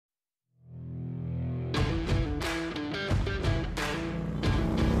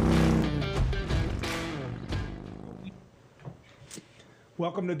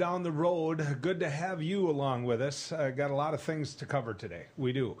Welcome to Down the Road. Good to have you along with us. Got a lot of things to cover today.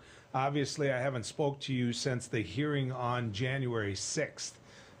 We do. Obviously, I haven't spoke to you since the hearing on January 6th.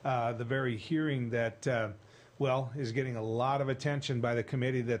 The very hearing that, is getting a lot of attention by the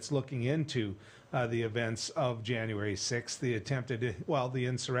committee that's looking into the events of January 6th, the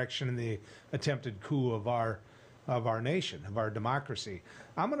insurrection and the attempted coup of our nation, of our democracy.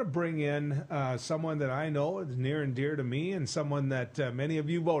 I'm going to bring in someone that I know is near and dear to me and someone that many of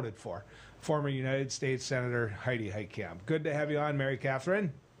you voted for, former United States Senator Heidi Heitkamp. Good to have you on, Mary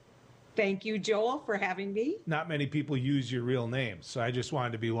Catherine. Thank you, Joel, for having me. Not many people use your real name, so I just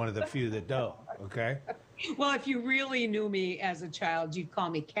wanted to be one of the few that do, okay? Well, if you really knew me as a child, you'd call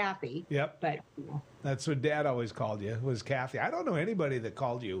me Kathy. Yep. But that's what Dad always called you, was Kathy. I don't know anybody that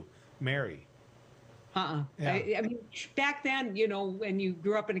called you Mary. Yeah. I mean, back then, when you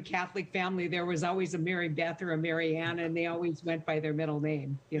grew up in a Catholic family, there was always a Mary Beth or a Mary Ann, and they always went by their middle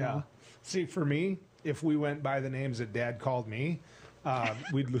name, you know. See, for me, if we went by the names that Dad called me,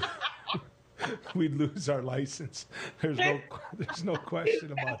 we'd lose our license. There's no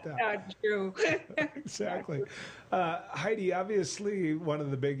question about that. Not true. Exactly. Heidi, obviously, one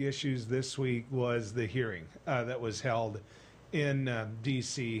of the big issues this week was the hearing that was held in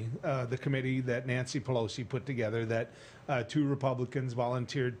D.C., the committee that Nancy Pelosi put together, that two Republicans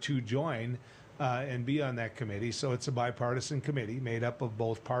volunteered to join and be on that committee. So it's a bipartisan committee made up of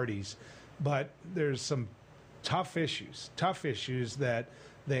both parties. But there's some tough issues that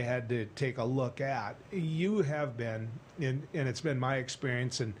they had to take a look at. You have been, and it's been my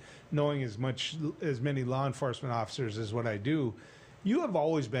experience, and knowing as many law enforcement officers as what I do, you have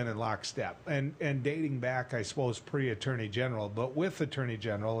always been in lockstep, and dating back, I suppose, pre-Attorney General, but with Attorney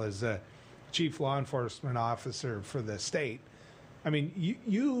General as a chief law enforcement officer for the state. I mean,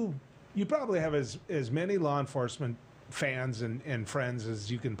 you probably have as many law enforcement fans and friends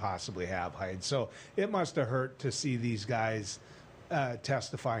as you can possibly have, Hyde. So it must have hurt to see these guys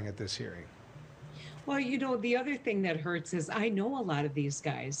testifying at this hearing. Well, the other thing that hurts is I know a lot of these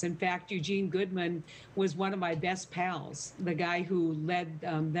guys. In fact, Eugene Goodman was one of my best pals, the guy who led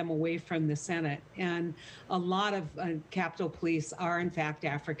them away from the Senate. And a lot of Capitol Police are, in fact,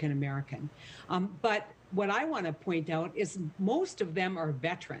 African American. But what I want to point out is most of them are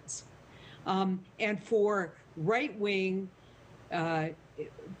veterans. And for right-wing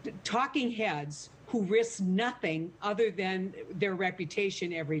talking heads who risk nothing other than their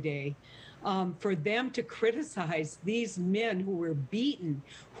reputation every day, for them to criticize these men who were beaten,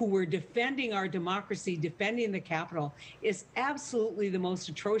 who were defending our democracy, defending the Capitol, is absolutely the most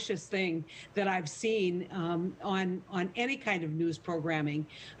atrocious thing that I've seen on any kind of news programming.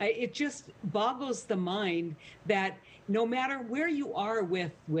 It just boggles the mind that no matter where you are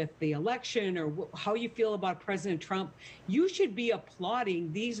with the election or how you feel about President Trump, you should be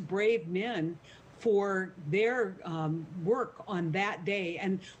applauding these brave men for their work on that day.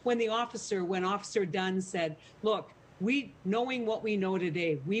 And when Officer Dunn said, look, knowing what we know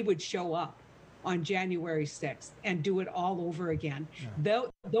today, we would show up on January 6th and do it all over again. Yeah.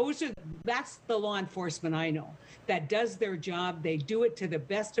 That's the law enforcement I know that does their job. They do it to the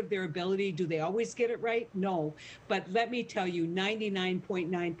best of their ability. Do they always get it right? No. But let me tell you,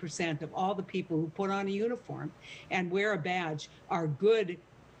 99.9% of all the people who put on a uniform and wear a badge are good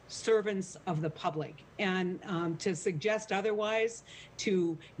servants of the public. And to suggest otherwise,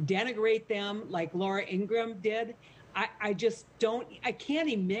 to denigrate them like Laura Ingraham did, I can't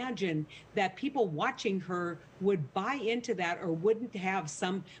imagine that people watching her would buy into that or wouldn't have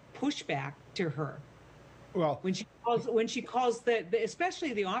some pushback to her. Well, when she calls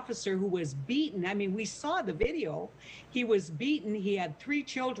especially the officer who was beaten. I mean, we saw the video. He was beaten. He had 3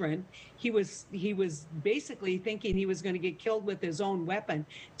 children. He was basically thinking he was going to get killed with his own weapon.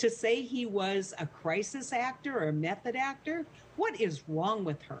 To say he was a crisis actor or a method actor, what is wrong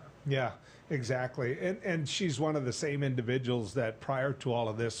with her? Yeah, exactly. And she's one of the same individuals that prior to all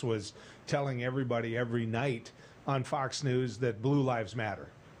of this was telling everybody every night on Fox News that Blue Lives Matter.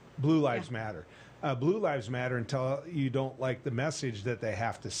 Blue Lives Matter. Blue Lives Matter until you don't like the message that they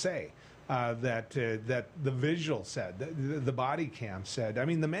have to say. That the visual said, the body cam said. I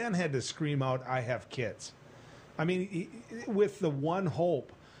mean, the man had to scream out, "I have kids." I mean, with the one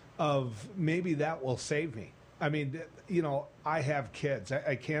hope of maybe that will save me. I mean, I have kids.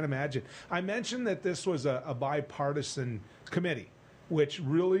 I can't imagine. I mentioned that this was a bipartisan committee, which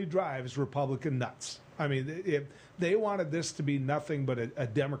really drives Republican nuts. I mean, if they wanted this to be nothing but a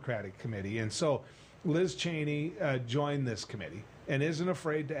Democratic committee. And so Liz Cheney joined this committee and isn't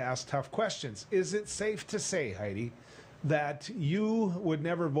afraid to ask tough questions. Is it safe to say, Heidi, that you would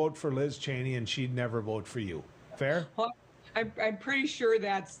never vote for Liz Cheney and she'd never vote for you? Fair? I'm pretty sure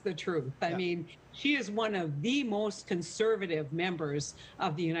that's the truth. I Yeah. mean, she is one of the most conservative members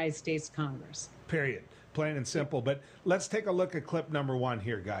of the United States Congress. Period. Plain and simple. But let's take a look at clip number 1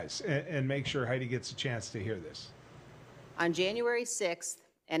 here, guys, and make sure Heidi gets a chance to hear this. On January 6th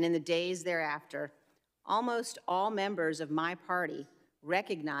and in the days thereafter, almost all members of my party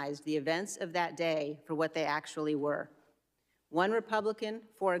recognized the events of that day for what they actually were. One Republican,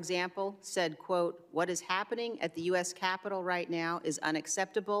 for example, said, quote, "What is happening at the U.S. Capitol right now is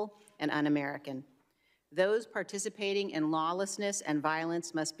unacceptable and un-American. Those participating in lawlessness and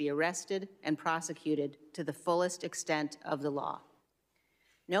violence must be arrested and prosecuted to the fullest extent of the law."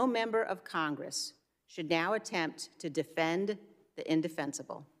 No member of Congress should now attempt to defend the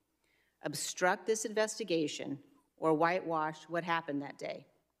indefensible, obstruct this investigation, or whitewash what happened that day.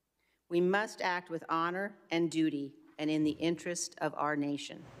 We must act with honor and duty and in the interest of our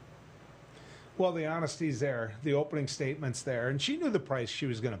nation. Well, the honesty's there, the opening statement's there, and she knew the price she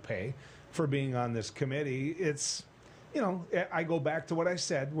was going to pay for being on this committee. It's, you know, I go back to what I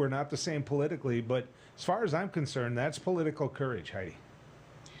said. We're not the same politically, but as far as I'm concerned, that's political courage, Heidi.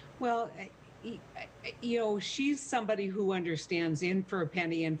 Well, you know, she's somebody who understands in for a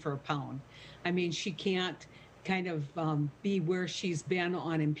penny, in for a pound. I mean, she can't kind of be where she's been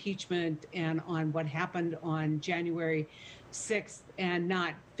on impeachment and on what happened on January 6th and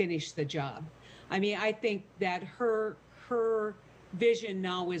not finish the job. I mean, I think that her vision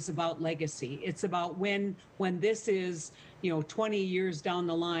now is about legacy. It's about when this is, you know, 20 years down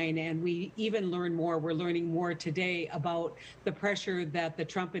the line, and we even learn more. We're learning more today about the pressure that the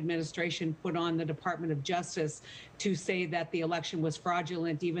Trump administration put on the Department of Justice to say that the election was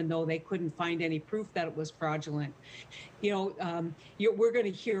fraudulent, even though they couldn't find any proof that it was fraudulent. You know, we're going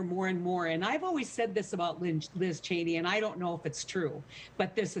to hear more and more. And I've always said this about Liz Cheney, and I don't know if it's true,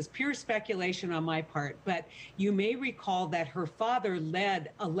 but this is pure speculation on my part. But you may recall that her father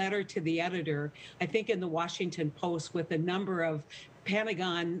led a letter to the editor, I think in the Washington Post, with a number of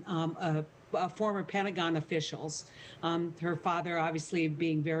Pentagon, former Pentagon officials. Her father obviously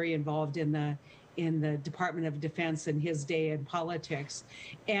being very involved in the Department of Defense in his day in politics,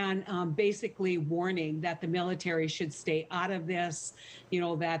 and basically warning that the military should stay out of this, you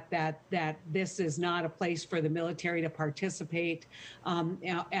know, that this is not a place for the military to participate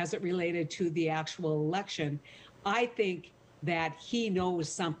as it related to the actual election. I think that he knows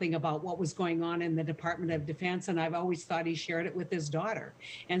something about what was going on in the Department of Defense, and I've always thought he shared it with his daughter.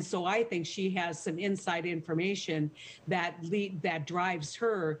 And so I think she has some inside information that drives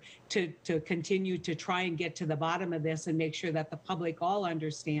her to continue to try and get to the bottom of this and make sure that the public all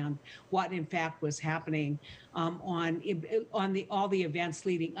understand what in fact was happening on all the events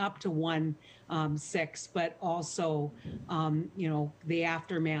leading up to 1/6, but also you know, the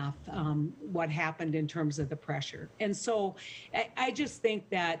aftermath, what happened in terms of the pressure. And so I just think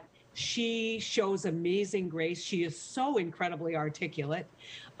that she shows amazing grace. She is so incredibly articulate.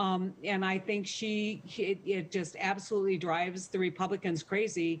 And I think it just absolutely drives the Republicans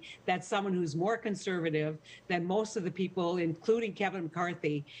crazy that someone who's more conservative than most of the people, including Kevin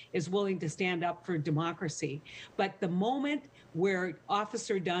McCarthy, is willing to stand up for democracy. But the moment where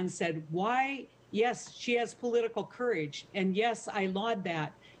Officer Dunn said, why, yes, she has political courage, and yes, I laud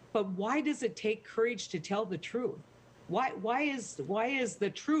that, but why does it take courage to tell the truth? Why is the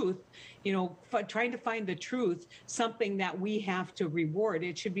truth, you know, trying to find the truth something that we have to reward?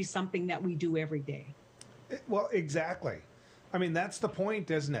 It should be something that we do every day. Well, exactly. I mean, that's the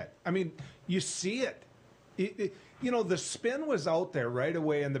point, isn't it? I mean, you see it. You know, the spin was out there right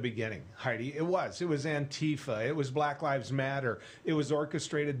away in the beginning, Heidi. It was Antifa. It was Black Lives Matter. It was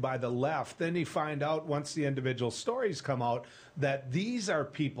orchestrated by the left. Then you find out, once the individual stories come out, that these are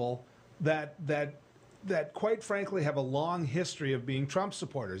people that quite frankly have a long history of being Trump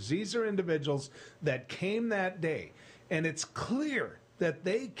supporters. These are individuals that came that day, and it's clear that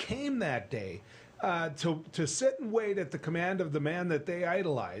they came that day to sit and wait at the command of the man that they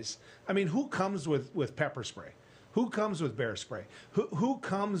idolize. I mean, who comes with pepper spray? Who comes with bear spray? Who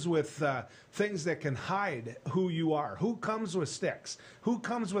comes with things that can hide who you are? Who comes with sticks? Who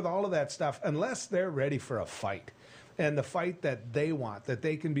comes with all of that stuff unless they're ready for a fight? And the fight that they want, that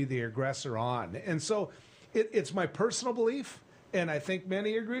they can be the aggressor on. And so it's my personal belief, and I think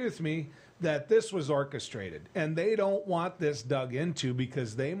many agree with me, that this was orchestrated. And they don't want this dug into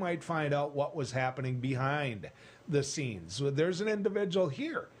because they might find out what was happening behind the scenes. So there's an individual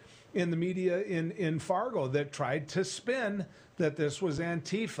here in the media in Fargo that tried to spin that this was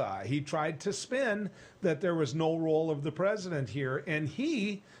Antifa. He tried to spin that there was no role of the president here, and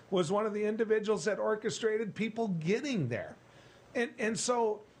he was one of the individuals that orchestrated people getting there. And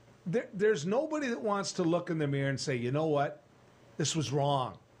so there's nobody that wants to look in the mirror and say, you know what, This was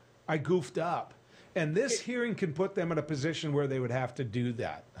wrong. I goofed up. And this hearing can put them in a position where they would have to do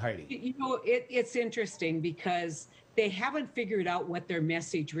that, Heidi. You know, it's interesting because they haven't figured out what their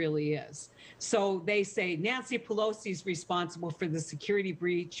message really is. So they say Nancy Pelosi's responsible for the security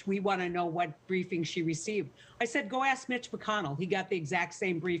breach. We want to know what briefing she received. I said, go ask Mitch McConnell. He got the exact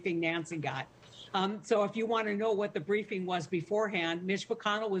same briefing Nancy got. So if you want to know what the briefing was beforehand, Mitch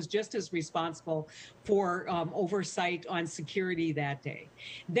McConnell was just as responsible for oversight on security that day.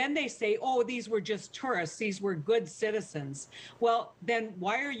 Then they say, oh, these were just tourists. These were good citizens. Well, then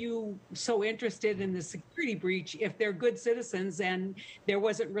why are you so interested in the security breach if they're good citizens and there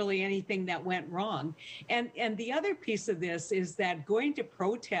wasn't really anything that went wrong? And the other piece of this is that going to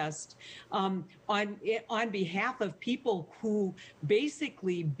protest on behalf of people who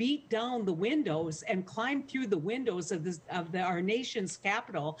basically beat down the windows and climbed through the windows of our nation's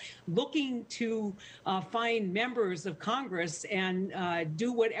capital, looking to find members of Congress and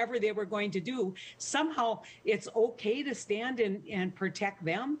do whatever they were going to do. Somehow, it's okay to stand and protect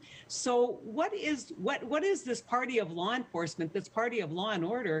them. So, what is this party of law enforcement? This party of law and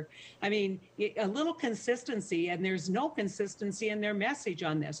order? I mean, a little consistency, and there's no consistency in their message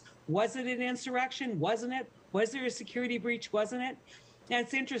on this. Was it an insurrection? Wasn't it? Was there a security breach? Wasn't it? And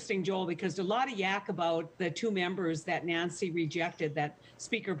it's interesting, Joel, because there's a lot of yak about the two members that Nancy rejected, that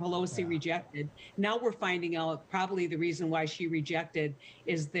Speaker Pelosi rejected. Now we're finding out probably the reason why she rejected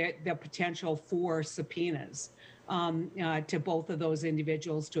is the potential for subpoenas to both of those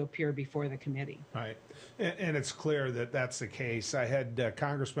individuals to appear before the committee. Right. And it's clear that that's the case. I had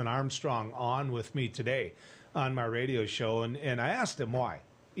Congressman Armstrong on with me today on my radio show, and I asked him why.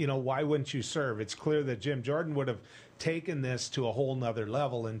 You know, why wouldn't you serve? It's clear that Jim Jordan would have taken this to a whole nother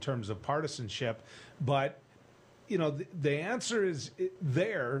level in terms of partisanship. But, you know, the answer is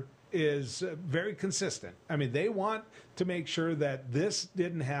very consistent. I mean, they want to make sure that this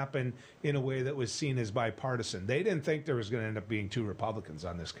didn't happen in a way that was seen as bipartisan. They didn't think there was going to end up being two Republicans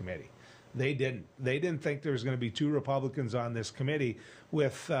on this committee. They didn't. They didn't think there was going to be two Republicans on this committee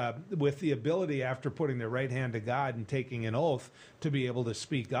with the ability, after putting their right hand to God and taking an oath, to be able to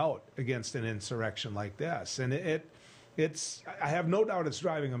speak out against an insurrection like this. And it's I have no doubt it's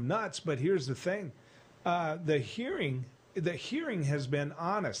driving them nuts. But here's the thing: the hearing has been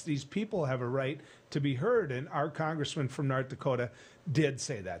honest. These people have a right to be heard, and our congressman from North Dakota did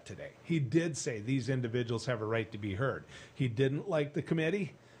say that today. He did say these individuals have a right to be heard. He didn't like the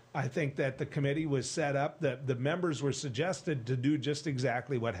committee. I think that the committee was set up, that the members were suggested to do just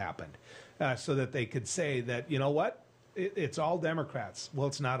exactly what happened, so that they could say that, you know what, it's all Democrats. Well,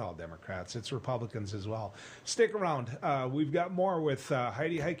 it's not all Democrats. It's Republicans as well. Stick around. We've got more with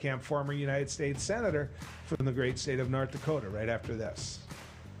Heidi Heitkamp, former United States Senator from the great state of North Dakota, right after this.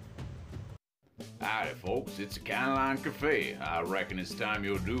 Howdy, folks. It's a Caroline Cafe. I reckon it's time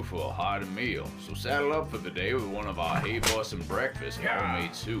you're due for a hearty meal. So saddle up for the day with one of our Hey Boston breakfast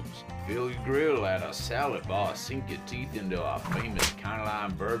homemade soups. Fill your grill at our salad bar. Sink your teeth into our famous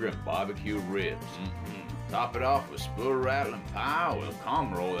Caroline burger and barbecue ribs. Top it off with spoon rattling pie with a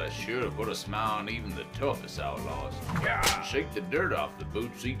comb roll that's sure to put a smile on even the toughest outlaws. Shake the dirt off the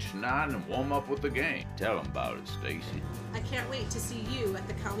boots each night and warm up with the gang. Tell them about it, Stacy. I can't wait to see you at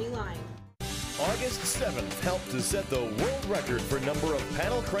the county line. August 7th helped to set the world record for number of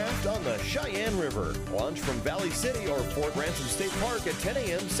paddle craft on the Cheyenne River. Launch from Valley City or Fort Ransom State Park at 10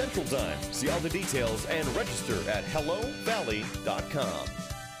 a.m. Central Time. See all the details and register at HelloValley.com.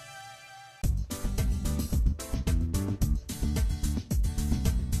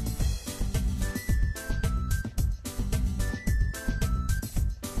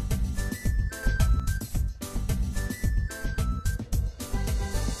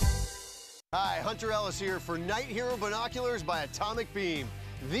 Hi, Hunter Ellis here for Night Hero Binoculars by Atomic Beam.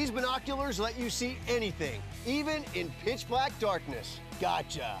 These binoculars let you see anything, even in pitch black darkness.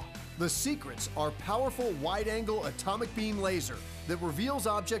 Gotcha. The secrets are powerful wide-angle atomic beam laser that reveals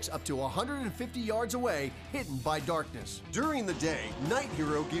objects up to 150 yards away, hidden by darkness. During the day, Night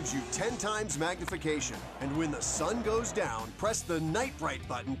Hero gives you 10 times magnification. And when the sun goes down, press the Night Bright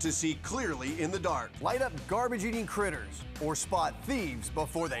button to see clearly in the dark. Light up garbage-eating critters or spot thieves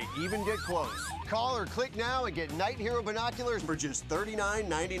before they even get close. Call or click now and get Night Hero binoculars for just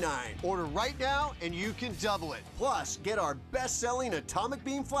 $39.99. Order right now and you can double it. Plus, get our best-selling Atomic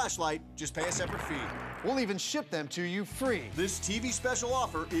Beam flashlight. Just pay a separate fee. We'll even ship them to you free. This TV special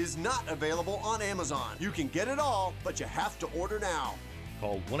offer is not available on Amazon. You can get it all, but you have to order now.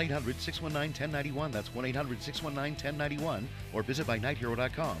 Call 1-800-619-1091. That's 1-800-619-1091. Or visit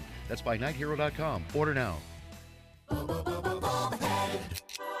bynighthero.com. That's bynighthero.com. Order now.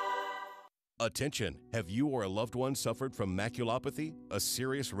 Attention, have you or a loved one suffered from maculopathy, a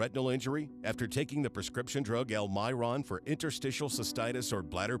serious retinal injury, after taking the prescription drug Almiron for interstitial cystitis or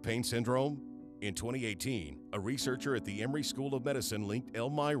bladder pain syndrome? In 2018, a researcher at the Emory School of Medicine linked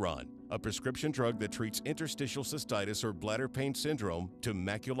Almiron, a prescription drug that treats interstitial cystitis or bladder pain syndrome, to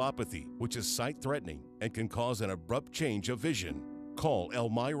maculopathy, which is sight-threatening and can cause an abrupt change of vision. Call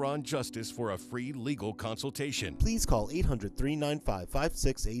Almiron Justice for a free legal consultation. Please call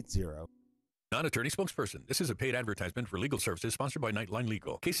 800-395-5680. Non-attorney spokesperson. This is a paid advertisement for legal services sponsored by Nightline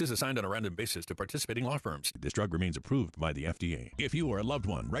Legal. Cases assigned on a random basis to participating law firms. This drug remains approved by the FDA. If you or a loved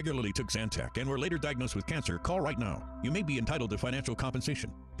one regularly took Zantac and were later diagnosed with cancer, call right now. You may be entitled to financial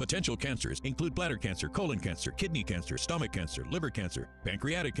compensation. Potential cancers include bladder cancer, colon cancer, kidney cancer, stomach cancer, liver cancer,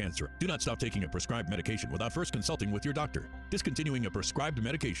 pancreatic cancer. Do not stop taking a prescribed medication without first consulting with your doctor. Discontinuing a prescribed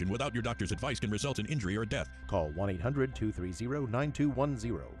medication without your doctor's advice can result in injury or death. Call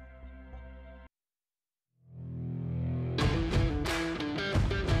 1-800-230-9210.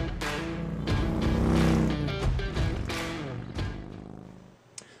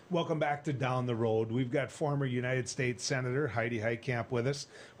 Welcome back to Down the Road. We've got former United States Senator Heidi Heitkamp with us.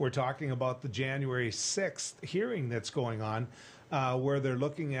 We're talking about the January 6th hearing that's going on, where they're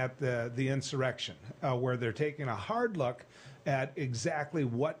looking at the insurrection, where they're taking a hard look at exactly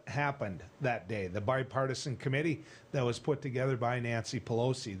what happened that day, the bipartisan committee that was put together by Nancy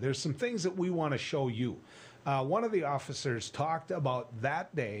Pelosi. There's some things that we want to show you. One of the officers talked about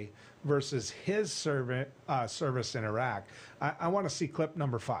that day versus his service in Iraq. I want to see clip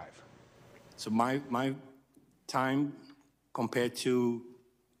number 5. So my time compared to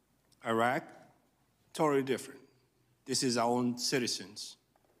Iraq, totally different. This is our own citizens,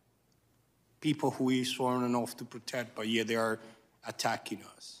 people who we sworn an oath to protect, but yet they are attacking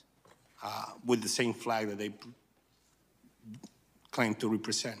us with the same flag that they claim to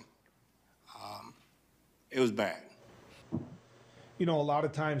represent. It was bad. You know, a lot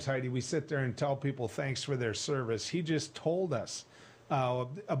of times, Heidi, we sit there and tell people thanks for their service. He just told us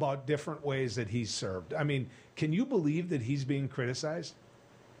about different ways that he's served. I mean, can you believe that he's being criticized?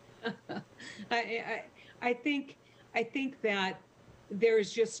 I think that there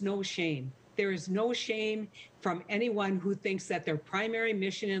is just no shame. There is no shame from anyone who thinks that their primary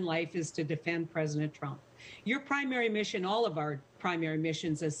mission in life is to defend President Trump. Your primary mission, all of our primary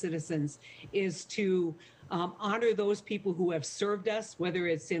missions as citizens, is to honor those people who have served us, whether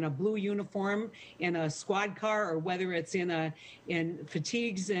it's in a blue uniform, in a squad car, or whether it's in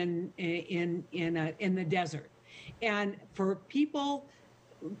fatigues in the desert. And for people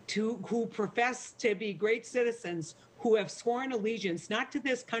who profess to be great citizens, who have sworn allegiance not to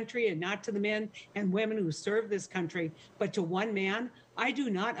this country and not to the men and women who serve this country, but to one man, I do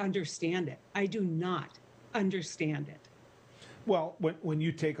not understand it. I do not understand it. Well, when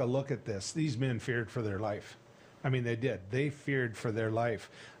you take a look at this, these men feared for their life. I mean, they did. They feared for their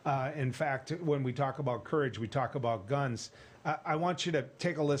life. In fact, when we talk about courage, we talk about guns. I want you to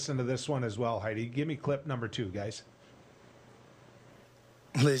take a listen to this one as well, Heidi. Give me clip number 2, guys.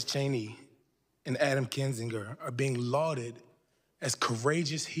 Liz Cheney and Adam Kinzinger are being lauded as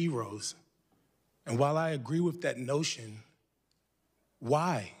courageous heroes. And while I agree with that notion,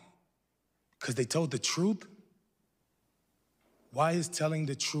 why? Because they told the truth? Why is telling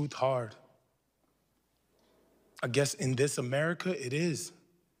the truth hard? I guess in this America, it is.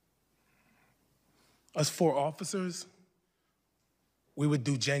 Us 4 officers, we would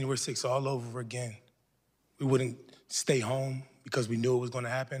do January 6th all over again. We wouldn't stay home because we knew it was going to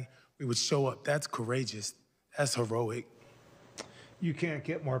happen. We would show up. That's courageous. That's heroic. You can't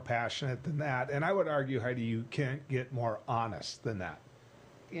get more passionate than that. And I would argue, Heidi, you can't get more honest than that.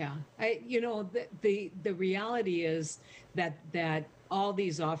 Yeah, the reality is that all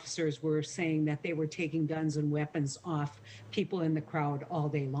these officers were saying that they were taking guns and weapons off people in the crowd all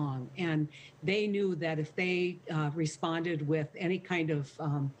day long, and they knew that if they responded with any kind of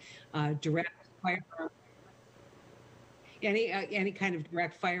direct firearm, any kind of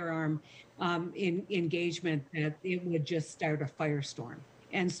direct firearm engagement, that it would just start a firestorm.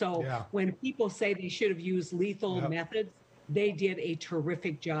 And so when people say they should have used lethal methods, they did a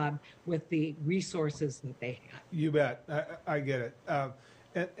terrific job with the resources that they had. You bet. I get it.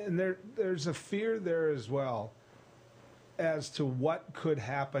 And there's a fear there as well as to what could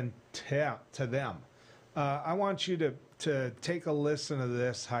happen to them. I want you to take a listen to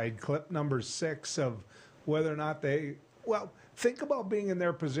this, Hyde, clip number 6 of whether or not think about being in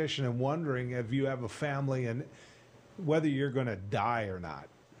their position and wondering if you have a family and whether you're going to die or not.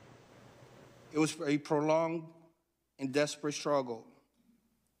 It was a prolonged and desperate struggle.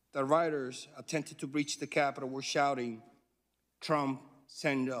 The rioters attempted to breach the Capitol were shouting, "Trump,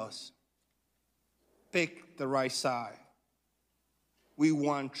 send us." picked the right side. We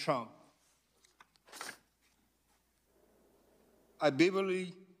want Trump. I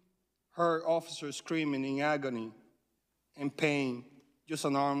vividly heard officers screaming in agony and pain just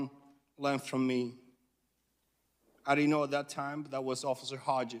an arm length from me. I didn't know at that time, but that was Officer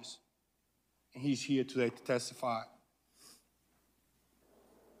Hodges, and he's here today to testify.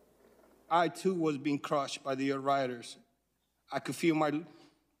 I, too, was being crushed by the riders. I could feel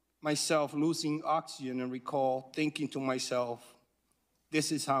myself losing oxygen and recall thinking to myself,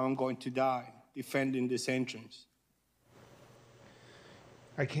 this is how I'm going to die, defending this entrance.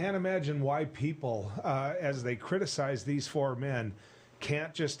 I can't imagine why people, as they criticize these four men,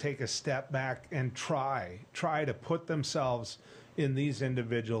 can't just take a step back and try to put themselves in these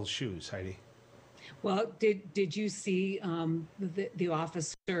individuals' shoes, Heidi. Well, did you see the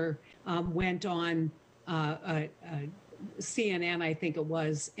officer went on CNN, I think it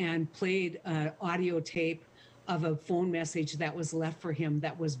was, and played an audio tape of a phone message that was left for him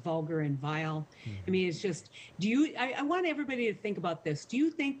that was vulgar and vile. Mm-hmm. I mean, it's just, I want everybody to think about this. Do you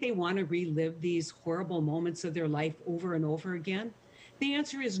think they want to relive these horrible moments of their life over and over again? The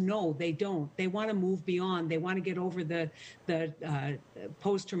answer is no, they don't. They want to move beyond. They want to get over the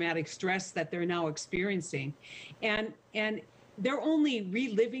post-traumatic stress that they're now experiencing. And they're only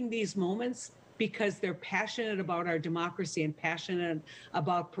reliving these moments because they're passionate about our democracy and passionate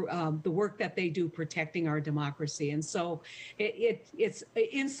about the work that they do protecting our democracy. And so it's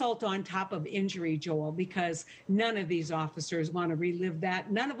insult on top of injury, Joel, because none of these officers want to relive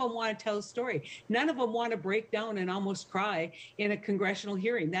that. None of them want to tell a story. None of them want to break down and almost cry in a congressional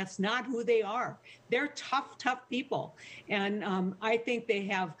hearing. That's not who they are. They're tough, tough people. And I think they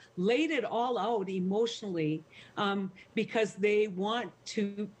have laid it all out emotionally because they want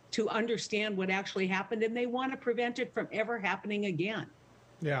to understand what actually happened, and they want to prevent it from ever happening again.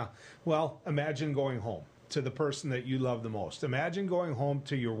 Yeah. Well, imagine going home to the person that you love the most. Imagine going home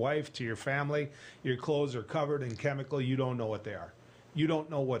to your wife, to your family. Your clothes are covered in chemical. You don't know what they are. You don't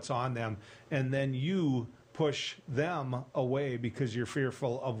know what's on them. And then you push them away because you're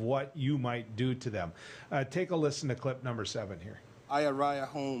fearful of what you might do to them. Take a listen to clip number 7 here. I arrived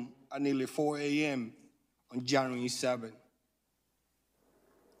home at nearly 4 a.m. on January 7th.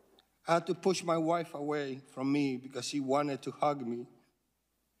 I had to push my wife away from me because she wanted to hug me.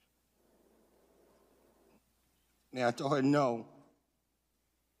 And I told her no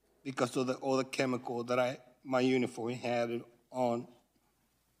because of the other chemical that my uniform had on.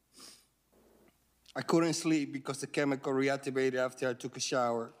 I couldn't sleep because the chemical reactivated after I took a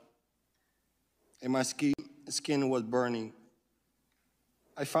shower, and my skin was burning.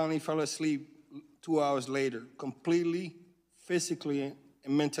 I finally fell asleep 2 hours later, completely, physically,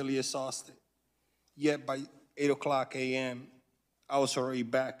 and mentally exhausted. Yet by 8 o'clock a.m., I was already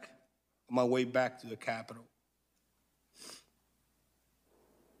back, on my way back to the Capitol.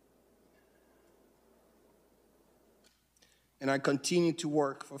 And I continued to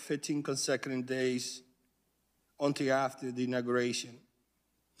work for 15 consecutive days until after the inauguration.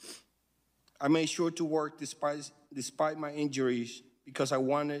 I made sure to work despite my injuries because I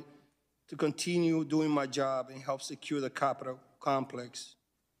wanted to continue doing my job and help secure the Capitol complex.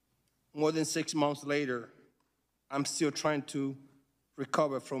 More than 6 months later, I'm still trying to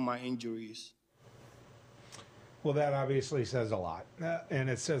recover from my injuries. Well, that obviously says a lot, and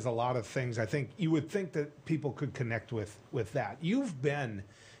it says a lot of things. I think you would think that people could connect with that. You've been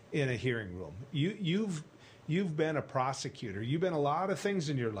in a hearing room. You've been a prosecutor. You've been a lot of things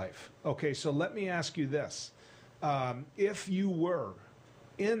in your life. Okay, so let me ask you this: if you were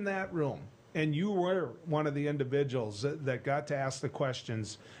in that room and you were one of the individuals that got to ask the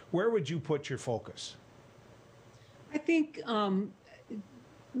questions, where would you put your focus? I think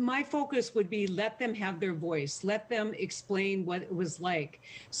my focus would be let them have their voice, let them explain what it was like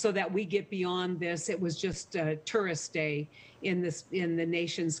so that we get beyond this. It was just a tourist day in the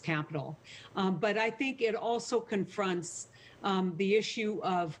nation's capital. But I think it also confronts the issue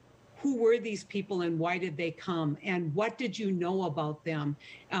of who were these people and why did they come? And what did you know about them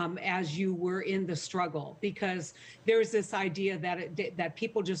as you were in the struggle? Because there's this idea that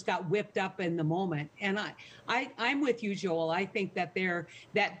people just got whipped up in the moment. And I'm with you, Joel. I think that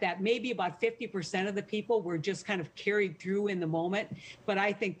that maybe about 50% of the people were just kind of carried through in the moment. But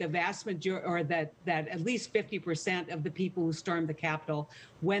I think the vast majority, or that at least 50% of the people who stormed the Capitol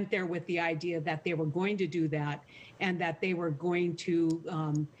went there with the idea that they were going to do that and that they were going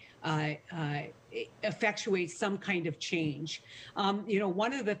to effectuate some kind of change.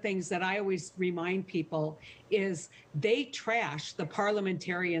 One of the things that I always remind people is they trash the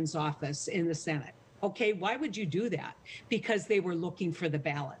parliamentarian's office in the Senate. Okay, why would you do that? Because they were looking for the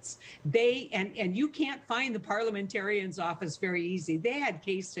ballots. And you can't find the parliamentarian's office very easy. They had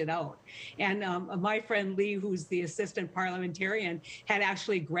cased it out. And my friend Lee, who's the assistant parliamentarian, had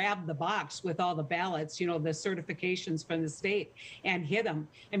actually grabbed the box with all the ballots, the certifications from the state, and hid them.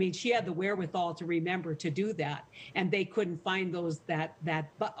 I mean, she had the wherewithal to remember to do that. And they couldn't find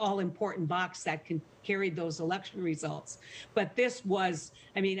that all-important box that carried those election results. But this was,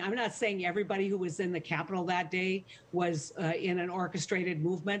 I'm not saying everybody who was in the Capitol that day was in an orchestrated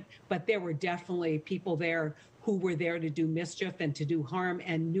movement, but there were definitely people there who were there to do mischief and to do harm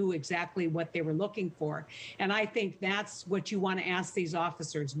and knew exactly what they were looking for. And I think that's what you want to ask these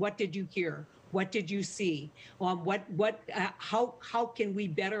officers. What did you hear? What did you see? How can we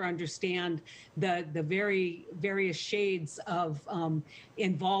better understand the various shades of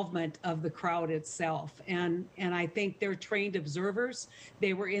involvement of the crowd itself? And I think they're trained observers.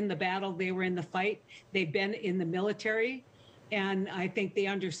 They were in the battle. They were in the fight. They've been in the military. And I think they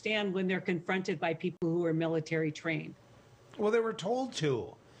understand when they're confronted by people who are military trained. Well, they were told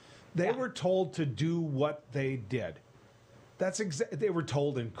to. They were told to do what they did. They were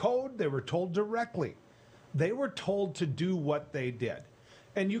told in code. They were told directly. They were told to do what they did.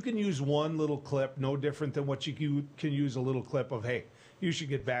 And you can use one little clip, no different than what you can use a little clip of, hey, you should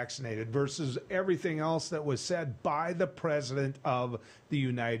get vaccinated, versus everything else that was said by the President of the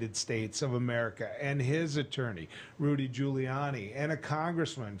United States of America and his attorney, Rudy Giuliani, and a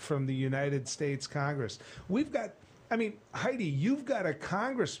congressman from the United States Congress. We've got, Heidi, you've got a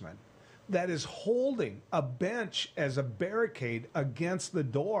congressman that is holding a bench as a barricade against the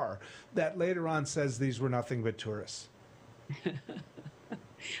door that later on says these were nothing but tourists.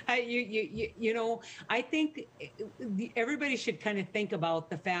 I think everybody should kind of think about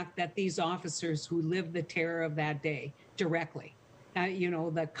the fact that these officers who lived the terror of that day directly,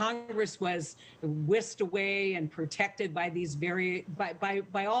 the Congress was whisked away and protected by these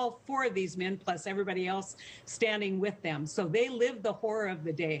by all four of these men, plus everybody else standing with them. So they lived the horror of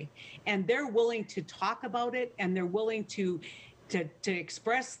the day, and they're willing to talk about it, and they're willing to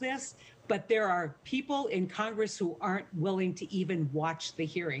express this. But there are people in Congress who aren't willing to even watch the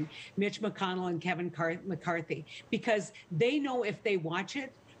hearing, Mitch McConnell and Kevin McCarthy, because they know if they watch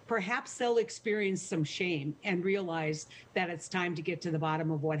it, perhaps they'll experience some shame and realize that it's time to get to the bottom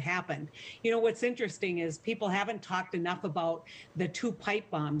of what happened. What's interesting is people haven't talked enough about the two pipe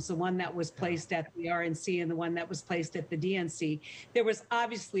bombs, the one that was placed at the RNC and the one that was placed at the DNC. There was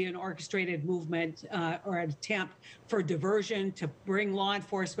obviously an orchestrated movement or an attempt for diversion to bring law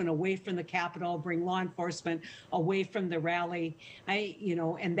enforcement away from the Capitol, bring law enforcement away from the rally,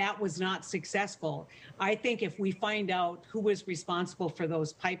 and that was not successful. I think if we find out who was responsible for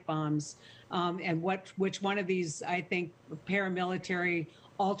those pipe bombs and which one of these, I think, paramilitary,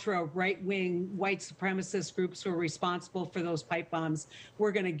 ultra right-wing white supremacist groups were responsible for those pipe bombs,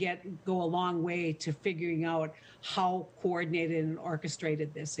 we're going to go a long way to figuring out how coordinated and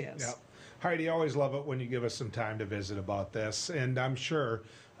orchestrated this is. Yep. Heidi, I always love it when you give us some time to visit about this, and I'm sure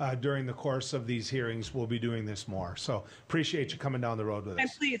during the course of these hearings we'll be doing this more. So appreciate you coming down the road with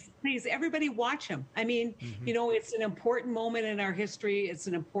us. And please, everybody watch them. It's an important moment in our history. It's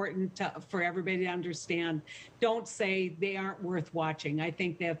an important for everybody to understand. Don't say they aren't worth watching. I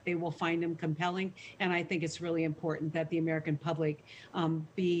think that they will find them compelling, and I think it's really important that the American public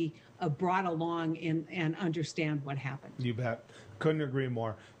be brought along and understand what happened. You bet. Couldn't agree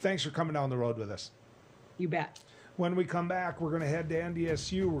more. Thanks for coming down the road with us. You bet. When we come back, we're going to head to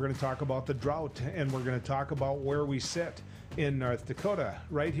NDSU. We're going to talk about the drought, and we're going to talk about where we sit in North Dakota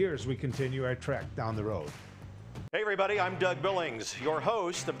right here as we continue our trek down the road. Hey everybody, I'm Doug Billings, your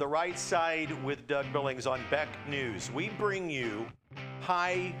host of The Right Side with Doug Billings on Beck News. We bring you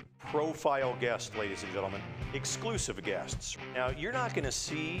high-profile guests, ladies and gentlemen, exclusive guests. Now, you're not going to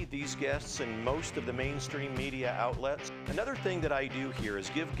see these guests in most of the mainstream media outlets. Another thing that I do here is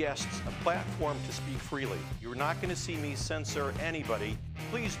give guests a platform to speak freely. You're not going to see me censor anybody.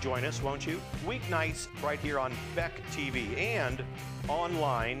 Please join us, won't you? Weeknights right here on Beck TV and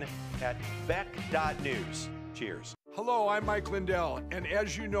online at beck.news. Cheers. Hello, I'm Mike Lindell, and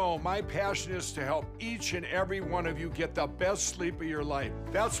as you know, my passion is to help each and every one of you get the best sleep of your life.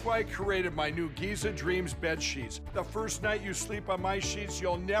 That's why I created my new Giza Dreams bed sheets. The first night you sleep on my sheets,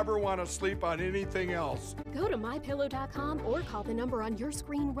 you'll never want to sleep on anything else. Go to MyPillow.com or call the number on your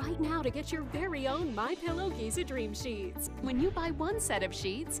screen right now to get your very own MyPillow Giza Dream sheets. When you buy one set of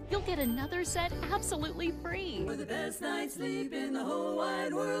sheets, you'll get another set absolutely free. For the best night's sleep in the whole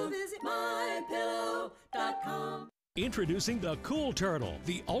wide world, visit MyPillow.com. Introducing the Cool Turtle,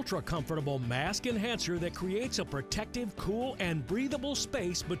 the ultra-comfortable mask enhancer that creates a protective, cool, and breathable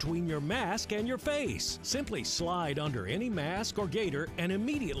space between your mask and your face. Simply slide under any mask or gaiter and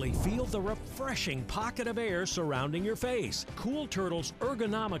immediately feel the refreshing pocket of air surrounding your face. Cool Turtle's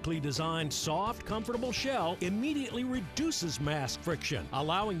ergonomically designed, soft, comfortable shell immediately reduces mask friction,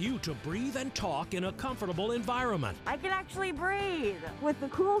 allowing you to breathe and talk in a comfortable environment. I can actually breathe. With the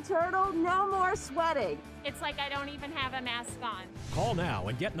Cool Turtle, no more sweating. It's like I don't even have a mask on. Call now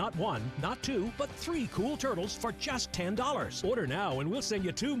and get not one, not two, but 3 Cool Turtles for just $10. Order now and we'll send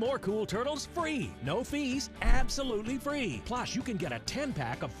you 2 more Cool Turtles free. No fees, absolutely free. Plus, you can get a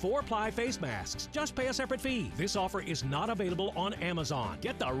 10-pack of 4-ply face masks. Just pay a separate fee. This offer is not available on Amazon.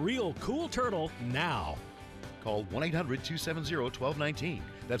 Get the real Cool Turtle now. Call 1-800-270-1219.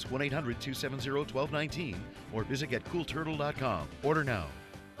 That's 1-800-270-1219. Or visit getcoolturtle.com. Order now.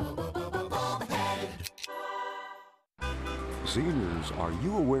 Seniors, are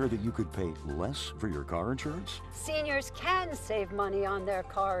you aware that you could pay less for your car insurance? Seniors can save money on their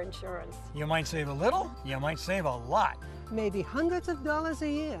car insurance. You might save a little, you might save a lot. Maybe hundreds of dollars a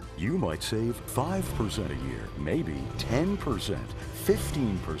year. You might save 5% a year, maybe 10%,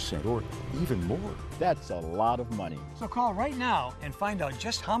 15%, or even more. That's a lot of money. So call right now and find out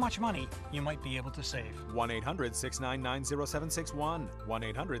just how much money you might be able to save. 1-800-699-0761.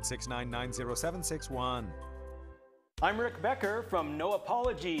 1-800-699-0761. I'm Rick Becker from No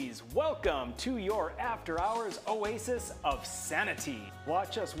Apologies. Welcome to your after-hours oasis of sanity.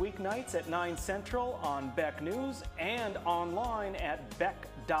 Watch us weeknights at 9 Central on Beck News and online at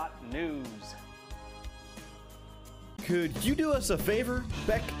beck.news. Could you do us a favor?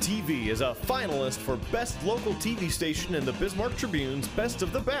 Beck TV is a finalist for Best Local TV Station in the Bismarck Tribune's Best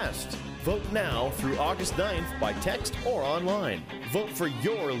of the Best. Vote now through August 9th by text or online. Vote for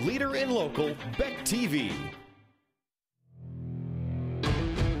your leader in local, Beck TV.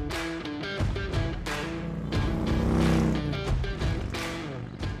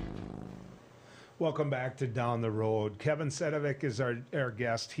 Welcome back to Down the Road. Kevin Sedivec is our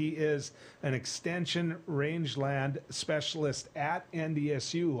guest. He is an extension rangeland specialist at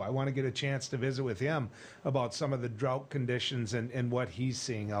NDSU. I want to get a chance to visit with him about some of the drought conditions and what he's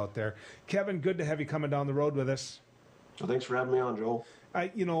seeing out there. Kevin, good to have you coming down the road with us. Well, thanks for having me on, Joel.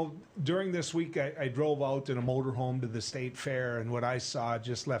 During this week, I drove out in a motorhome to the state fair, and what I saw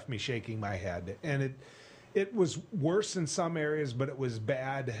just left me shaking my head. And it was worse in some areas, but it was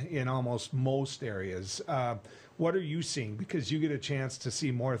bad in almost most areas. What are you seeing? Because you get a chance to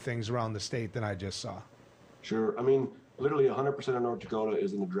see more things around the state than I just saw. Sure. I mean, literally 100% of North Dakota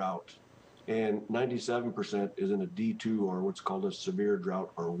is in a drought, and 97% is in a D2, or what's called a severe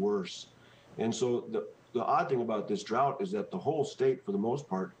drought or worse. And so the odd thing about this drought is that the whole state, for the most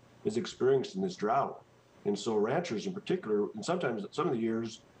part, is experiencing this drought. And so ranchers in particular, and sometimes some of the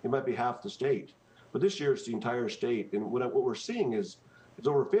years, it might be half the state. But this year, it's the entire state. And what we're seeing is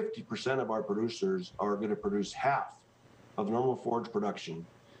over 50% of our producers are going to produce half of normal forage production.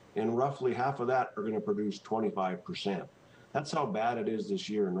 And roughly half of that are going to produce 25%. That's how bad it is this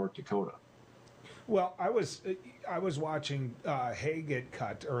year in North Dakota. Well, I was watching hay get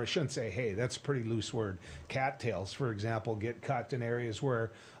cut, or I shouldn't say hay, that's a pretty loose word. Cattails, for example, get cut in areas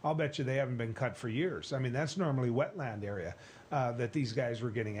where I'll bet you they haven't been cut for years. I mean, that's normally wetland area that these guys were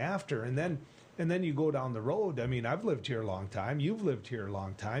getting after. And then you go down the road. I mean, I've lived here a long time. You've lived here a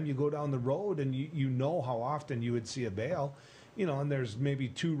long time. You go down the road and you know how often you would see a bale, and there's maybe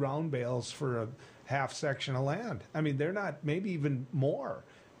 2 round bales for a half section of land. I mean, they're not, maybe even more.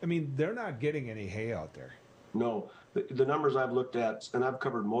 I mean, they're not getting any hay out there. No, the numbers I've looked at, and I've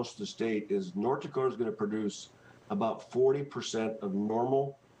covered most of the state, is North Dakota is going to produce about 40% of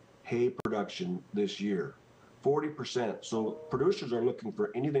normal hay production this year. 40%. So producers are looking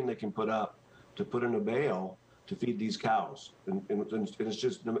for anything they can put up to put in a bale to feed these cows. And it's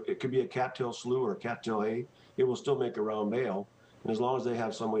just, it could be a cattail slough or a cattail hay. It will still make a round bale. And as long as they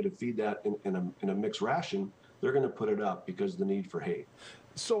have some way to feed that in a mixed ration, they're going to put it up because of the need for hay.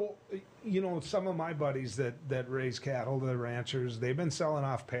 So, some of my buddies that raise cattle, the ranchers, they've been selling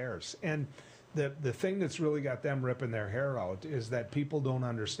off pairs. And the thing that's really got them ripping their hair out is that people don't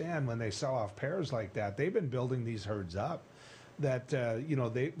understand when they sell off pairs like that. They've been building these herds up that,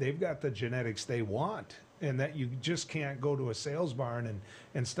 they've got the genetics they want, and that you just can't go to a sales barn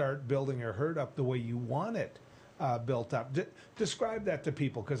and start building your herd up the way you want it built up. Describe that to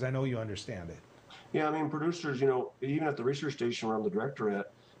people, because I know you understand it. Yeah, I mean, producers, even at the research station where I'm the director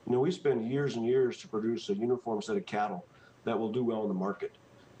at, we spend years and years to produce a uniform set of cattle that will do well in the market.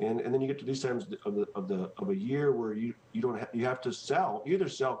 And then you get to these times of a year where you have to sell, either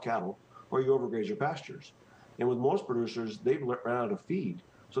sell cattle or you overgraze your pastures. And with most producers, they've ran out of feed,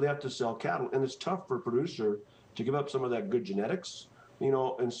 so they have to sell cattle, and it's tough for a producer to give up some of that good genetics,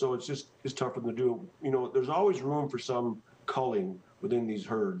 and so it's tough for them to do. There's always room for some culling within these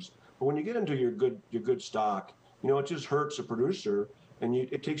herds, but when you get into your good stock, it just hurts a producer, and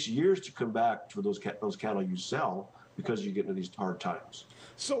it takes years to come back for those cattle you sell because you get into these hard times.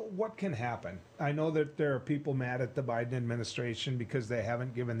 So what can happen? I know that there are people mad at the Biden administration because they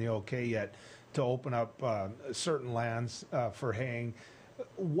haven't given the okay yet to open up certain lands for haying.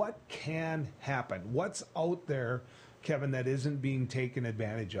 What can happen? What's out there, Kevin, that isn't being taken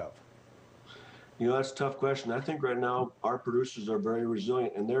advantage of? That's a tough question. I think right now our producers are very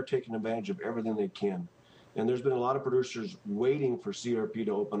resilient, and they're taking advantage of everything they can. And there's been a lot of producers waiting for CRP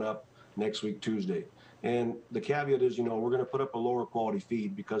to open up next week, Tuesday. And the caveat is, we're going to put up a lower quality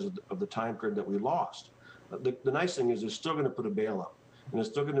feed because of the time period that we lost. The nice thing is they're still going to put a bale up, and it's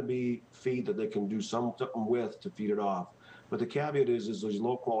still going to be feed that they can do something with to feed it off. But the caveat is those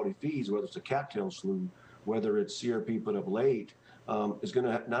low quality feeds, whether it's a cattail slough, whether it's CRP put up late, is going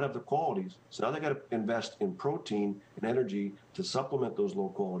to not have the qualities. So now they got to invest in protein and energy to supplement those low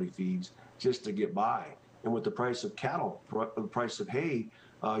quality feeds just to get by. And with the price of cattle, the price of hay,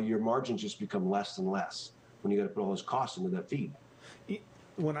 your margins just become less and less when you got to put all those costs into that feed.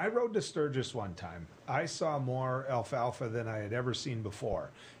 When I rode to Sturgis one time, I saw more alfalfa than I had ever seen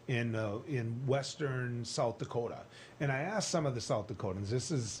before in western South Dakota. And I asked some of the South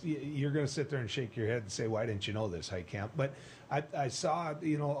Dakotans, you're going to sit there and shake your head and say, why didn't you know this, Heitkamp? But I saw,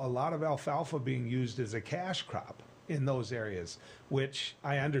 a lot of alfalfa being used as a cash crop in those areas, which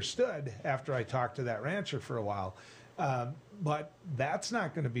I understood after I talked to that rancher for a while. But that's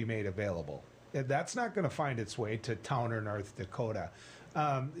not going to be made available. That's not going to find its way to Towner, North Dakota.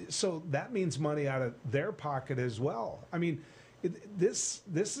 So that means money out of their pocket as well. I mean, this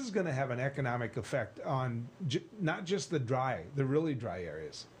is going to have an economic effect on not just the really dry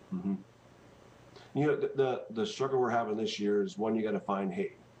areas. Mm-hmm. The struggle we're having this year is, one, you got to find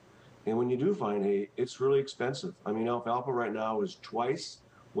hay. And when you do find hay, it's really expensive. I mean, alfalfa right now is twice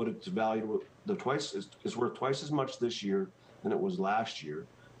what it's valued. It's worth twice as much this year than it was last year.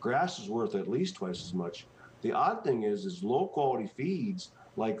 Grass is worth at least twice as much. The odd thing is low quality feeds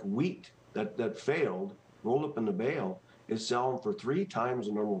like wheat that failed, rolled up in the bale, is selling for 3 times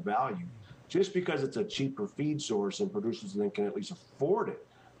the normal value, just because it's a cheaper feed source and producers then can at least afford it,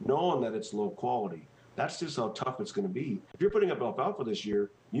 knowing that it's low quality. That's just how tough it's going to be. If you're putting up alfalfa this year,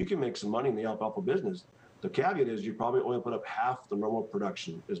 you can make some money in the alfalfa business. The caveat is you probably only put up half the normal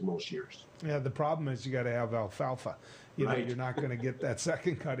production as most years. Yeah, the problem is you got to have alfalfa. Right. You're not going to get that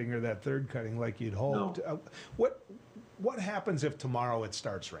second cutting or that third cutting like you'd hoped. No. What happens if tomorrow it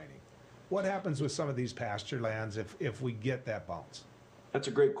starts raining? What happens with some of these pasture lands if we get that bounce? That's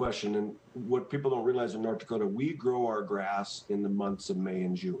a great question. And what people don't realize in North Dakota, we grow our grass in the months of May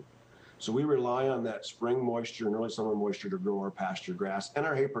and June. So we rely on that spring moisture and early summer moisture to grow our pasture grass and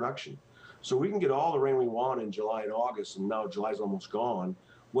our hay production. So we can get all the rain we want in July and August, and now July's almost gone.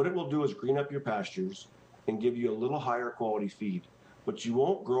 What it will do is green up your pastures and give you a little higher quality feed, but you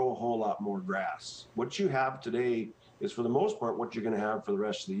won't grow a whole lot more grass. What you have today is, for the most part, what you're going to have for the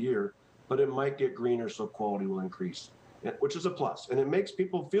rest of the year, but it might get greener, so quality will increase, which is a plus. And it makes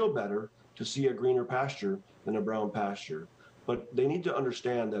people feel better to see a greener pasture than a brown pasture. But they need to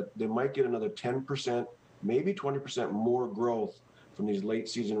understand that they might get another 10%, maybe 20% more growth from these late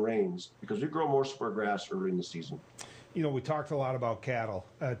season rains, because we grow more spur grass early in the season. We talked a lot about cattle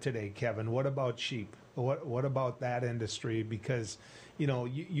today, Kevin. What about sheep? What about that industry? Because,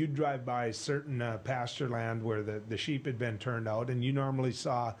 you drive by certain pasture land where the sheep had been turned out, and you normally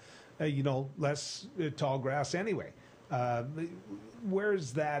saw, less tall grass anyway.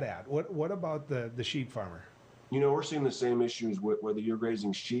 Where's that at? What about the sheep farmer? We're seeing the same issues with whether you're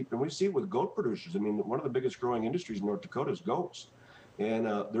grazing sheep, and we see it with goat producers. I mean, one of the biggest growing industries in North Dakota is goats. And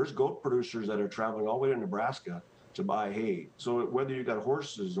there's goat producers that are traveling all the way to Nebraska to buy hay. So whether you got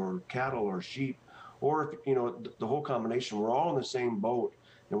horses or cattle or sheep, or the whole combination, we're all in the same boat,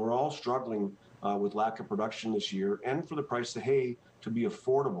 and we're all struggling with lack of production this year, and for the price of hay to be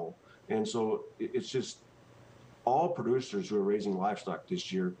affordable. And so it's just all producers who are raising livestock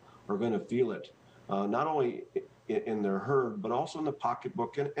this year are going to feel it, not only in their herd, but also in the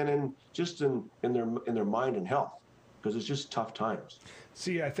pocketbook and in their mind and health, because it's just tough times.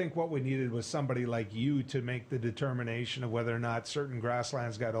 See, I think what we needed was somebody like you to make the determination of whether or not certain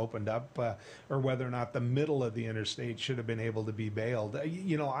grasslands got opened up, or whether or not the middle of the interstate should have been able to be baled.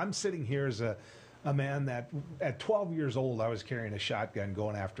 I'm sitting here as a man that at 12 years old, I was carrying a shotgun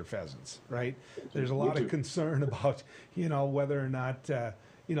going after pheasants, right? There's a lot of concern about, whether or not,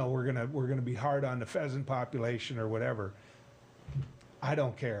 we're gonna be hard on the pheasant population or whatever. I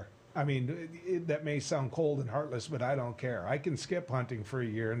don't care. I mean, that may sound cold and heartless, but I don't care. I can skip hunting for a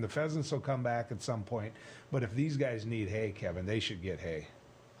year, and the pheasants will come back at some point. But if these guys need hay, Kevin, they should get hay.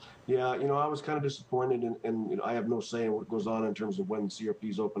 Yeah, I was kind of disappointed, and I have no say in what goes on in terms of when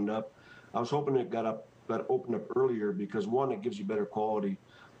CRPs opened up. I was hoping it got opened up earlier because, one, it gives you better quality.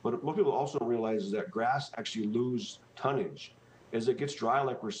 But what people also realize is that grass actually lose tonnage. As it gets dry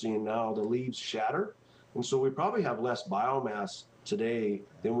like we're seeing now, the leaves shatter. And so we probably have less biomass today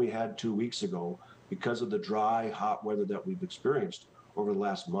than we had 2 weeks ago because of the dry, hot weather that we've experienced over the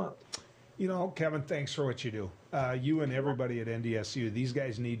last month. Kevin, thanks for what you do. You and everybody at NDSU, these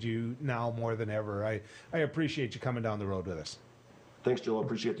guys need you now more than ever. I appreciate you coming down the road with us. Thanks, Joel. I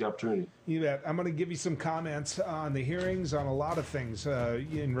appreciate the opportunity. You bet. I'm going to give you some comments on the hearings, on a lot of things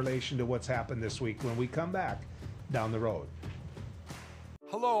in relation to what's happened this week when we come back down the road.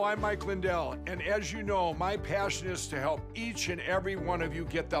 Hello, I'm Mike Lindell, and as you know, my passion is to help each and every one of you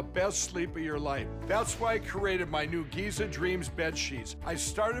get the best sleep of your life. That's why I created my new Giza Dreams bed sheets. I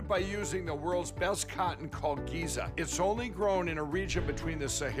started by using the world's best cotton called Giza. It's only grown in a region between the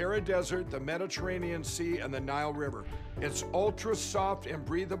Sahara Desert, the Mediterranean Sea, and the Nile River. It's ultra soft and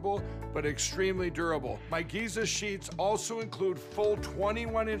breathable, but extremely durable. My Giza sheets also include full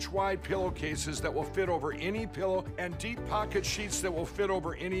 21-inch wide pillowcases that will fit over any pillow and deep pocket sheets that will fit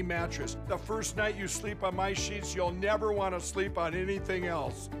over any mattress. The first night you sleep on my sheets, you'll never want to sleep on anything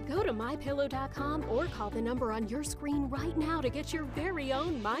else. Go to MyPillow.com or call the number on your screen right now to get your very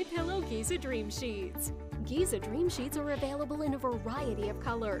own MyPillow Giza Dream Sheets. Giza Dream Sheets are available in a variety of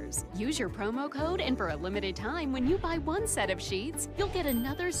colors. Use your promo code, and for a limited time, when you buy one set of sheets, you'll get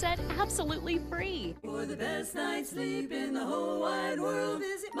another set absolutely free. For the best night's sleep in the whole wide world,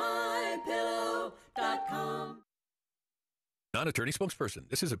 visit MyPillow.com. Non-attorney spokesperson.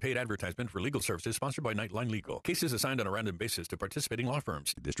 This is a paid advertisement for legal services sponsored by Nightline Legal. Cases assigned on a random basis to participating law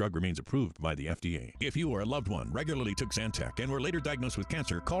firms. This drug remains approved by the FDA. If you or a loved one regularly took Zantac and were later diagnosed with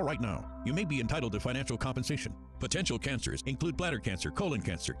cancer, call right now. You may be entitled to financial compensation. Potential cancers include bladder cancer, colon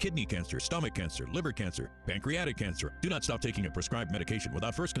cancer, kidney cancer, stomach cancer, liver cancer, pancreatic cancer. Do not stop taking a prescribed medication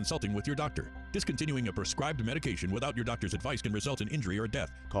without first consulting with your doctor. Discontinuing a prescribed medication without your doctor's advice can result in injury or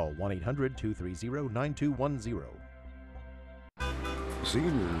death. Call 1-800-230-9210.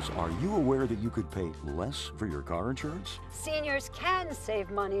 Seniors, are you aware that you could pay less for your car insurance? Seniors can save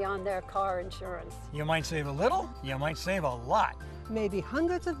money on their car insurance. You might save a little, you might save a lot. Maybe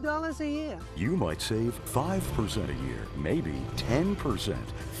hundreds of dollars a year. You might save 5% a year, maybe 10%,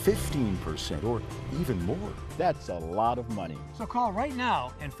 15%, or even more. That's a lot of money. So call right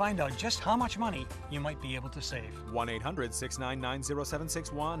now and find out just how much money you might be able to save.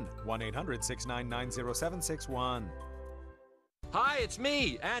 1-800-699-0761. 1-800-699-0761. Hi, it's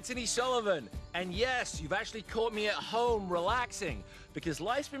me, Anthony Sullivan. And yes, you've actually caught me at home relaxing because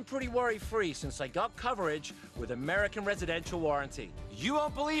life's been pretty worry-free since I got coverage with American Residential Warranty. You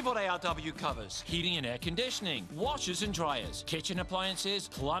won't believe what ARW covers. Heating and air conditioning, washers and dryers, kitchen appliances,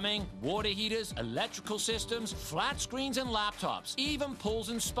 plumbing, water heaters, electrical systems, flat screens and laptops, even pools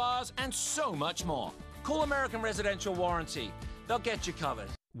and spas, and so much more. Call American Residential Warranty. They'll get you covered.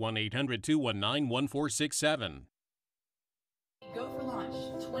 1-800-219-1467. Go for Launch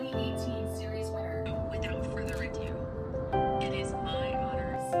 2018 series winner. Without further ado, it is my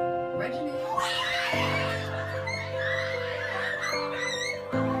honors. Regiment.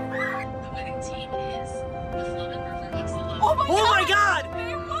 The winning team is the Flumin River Excellence. Oh my God!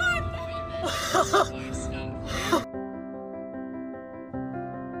 They won!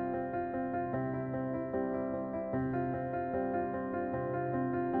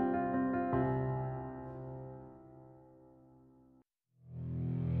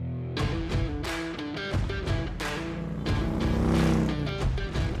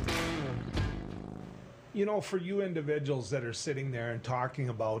 For you individuals that are sitting there and talking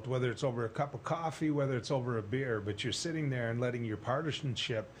about whether it's over a cup of coffee, whether it's over a beer, but you're sitting there and letting your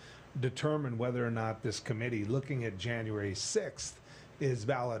partisanship determine whether or not this committee looking at January 6th is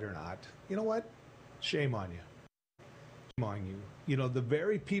valid or not. You know what? Shame on you. Shame on you. The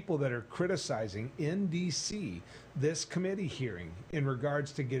very people that are criticizing in D.C. this committee hearing in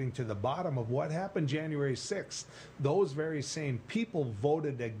regards to getting to the bottom of what happened January 6th, those very same people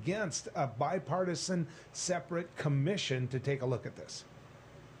voted against a bipartisan separate commission to take a look at this.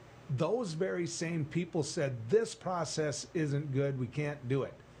 Those very same people said this process isn't good, we can't do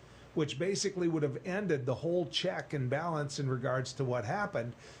it, which basically would have ended the whole check and balance in regards to what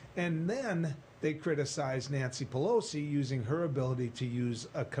happened. And then they criticized Nancy Pelosi using her ability to use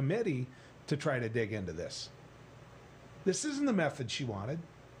a committee to try to dig into this. This isn't the method she wanted.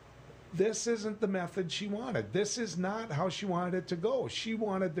 This isn't the method she wanted. This is not how she wanted it to go. She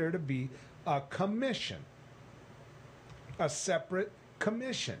wanted there to be a commission, a separate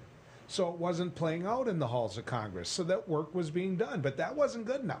commission. So it wasn't playing out in the halls of Congress, so that work was being done. But that wasn't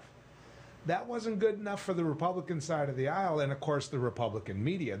good enough. That wasn't good enough for the Republican side of the aisle and, of course, the Republican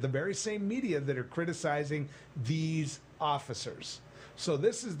media, the very same media that are criticizing these officers. So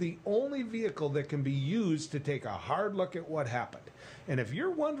this is the only vehicle that can be used to take a hard look at what happened. And if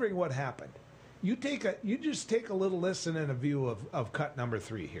you're wondering what happened, you just take a little listen and a view of cut number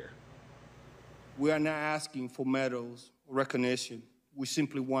 3 here. We are not asking for medals or recognition. We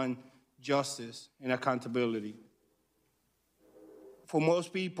simply want justice and accountability. For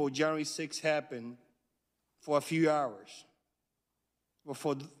most people, January 6th happened for a few hours. But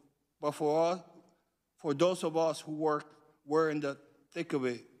for those of us who were in the thick of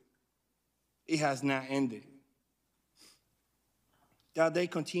it, it has not ended. That day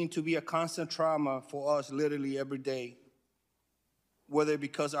continued to be a constant trauma for us literally every day, whether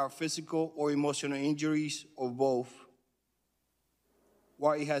because of our physical or emotional injuries or both.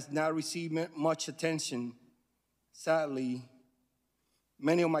 While it has not received much attention, sadly,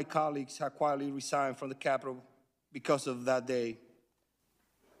 many of my colleagues have quietly resigned from the Capitol because of that day.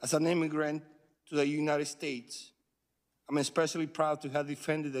 As an immigrant to the United States, I'm especially proud to have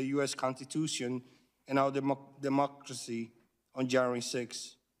defended the U.S. Constitution and our democracy on January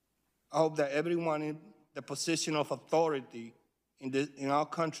 6th. I hope that everyone in the position of authority in our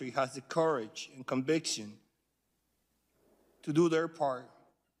country has the courage and conviction to do their part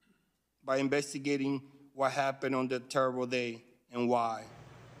by investigating what happened on that terrible day and why.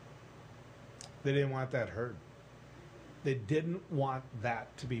 They didn't want that heard. They didn't want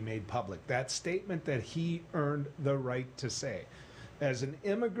that to be made public. That statement that he earned the right to say. As an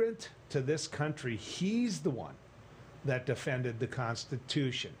immigrant to this country, he's the one that defended the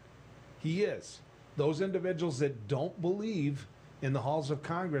Constitution. He is. Those individuals that don't believe in the halls of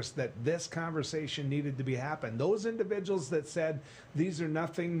Congress that this conversation needed to be happened. Those individuals that said these are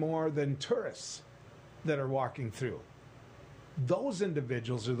nothing more than tourists that are walking through. Those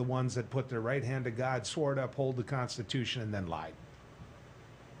individuals are the ones that put their right hand to God, swore to uphold the Constitution, and then lied.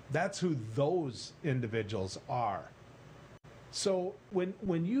 That's who those individuals are. So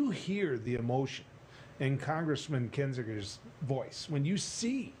when you hear the emotion in Congressman Kinzinger's voice, when you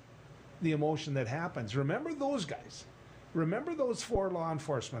see the emotion that happens, remember those guys. Remember those 4 law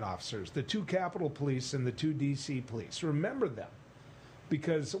enforcement officers, the 2 Capitol Police and the 2 DC Police. Remember them.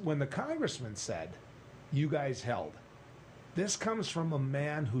 Because when the congressman said, "You guys held," this comes from a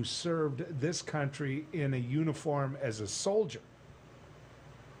man who served this country in a uniform as a soldier.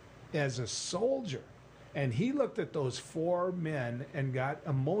 As a soldier. And he looked at those 4 men and got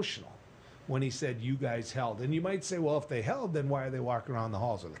emotional when he said, "You guys held." And you might say, well, if they held, then why are they walking around the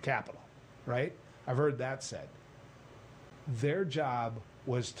halls of the Capitol? Right? I've heard that said. Their job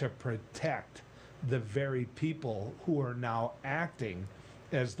was to protect the very people who are now acting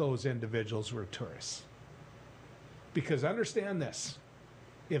as those individuals were tourists. Because understand this,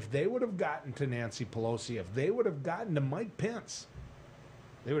 if they would have gotten to Nancy Pelosi, if they would have gotten to Mike Pence,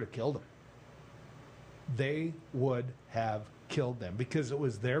 they would have killed him. They would have killed them because it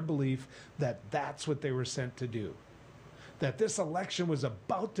was their belief that that's what they were sent to do. That this election was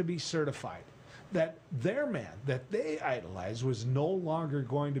about to be certified. That their man, that they idolized, was no longer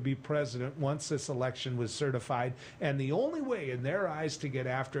going to be president once this election was certified. And the only way in their eyes to get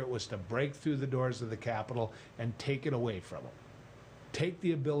after it was to break through the doors of the Capitol and take it away from them. Take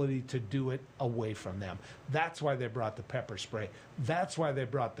the ability to do it away from them. That's why they brought the pepper spray. That's why they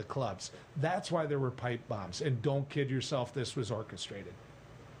brought the clubs. That's why there were pipe bombs. And don't kid yourself, this was orchestrated.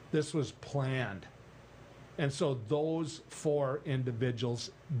 This was planned. And so those 4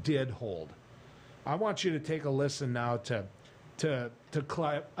 individuals did hold. I want you to take a listen now to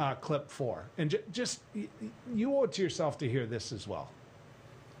clip 4. And just, you owe it to yourself to hear this as well.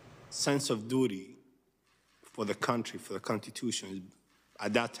 Sense of duty for the country, for the Constitution,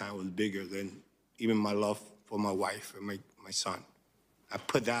 at that time was bigger than even my love for my wife and my son. I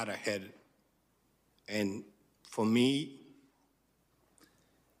put that ahead. And for me,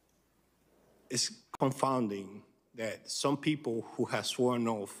 it's confounding that some people who have sworn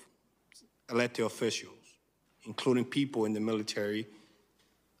oath, elected officials, including people in the military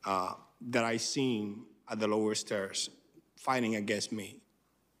that I seen at the lower stairs fighting against me,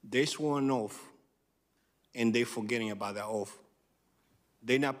 they swore an oath and they're forgetting about that oath.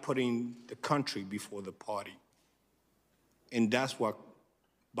 They're not putting the country before the party. And that's what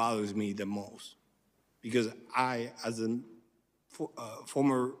bothers me the most. Because I, as a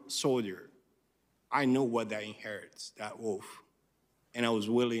former soldier, I know what that inherits, that oath. And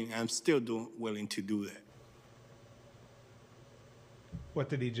I'm still willing to do that. What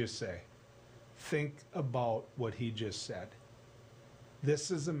did he just say? Think about what he just said.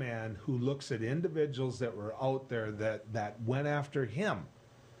 This is a man who looks at individuals that were out there that went after him,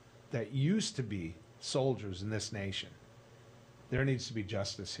 that used to be soldiers in this nation. There needs to be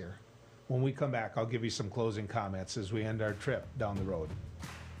justice here. When we come back, I'll give you some closing comments as we end our trip down the road.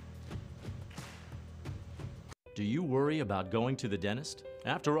 Do you worry about going to the dentist?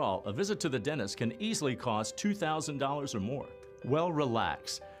 After all, a visit to the dentist can easily cost $2,000 or more. Well,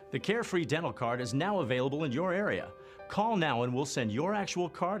 relax. The Carefree Dental Card is now available in your area. Call now and we'll send your actual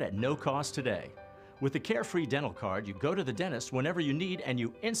card at no cost today. With the Carefree Dental Card, you go to the dentist whenever you need and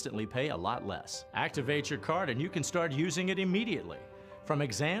you instantly pay a lot less. Activate your card and you can start using it immediately. From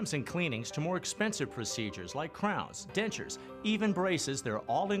exams and cleanings to more expensive procedures like crowns, dentures, even braces, they're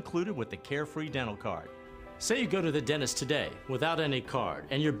all included with the Carefree Dental Card. Say you go to the dentist today without any card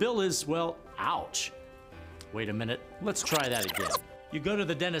and your bill is, well, ouch. Wait a minute, let's try that again. You go to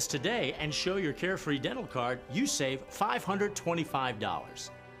the dentist today and show your Carefree Dental Card, you save $525.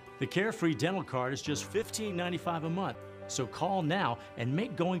 The Carefree Dental Card is just $15.95 a month, so call now and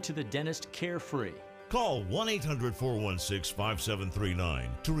make going to the dentist carefree. Call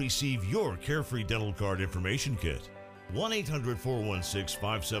 1-800-416-5739 to receive your Carefree Dental Card information kit.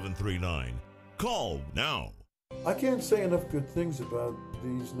 1-800-416-5739. Call now. I can't say enough good things about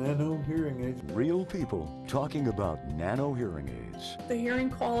these nano hearing aids. Real people talking about nano hearing aids. The hearing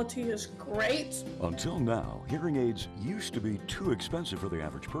quality is great. Until now, hearing aids used to be too expensive for the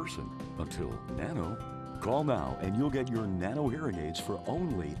average person. Until nano. Call now and you'll get your nano hearing aids for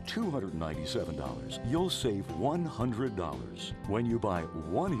only $297. You'll save $100. When you buy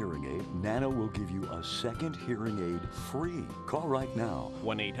one hearing aid, Nano will give you a second hearing aid free. Call right now.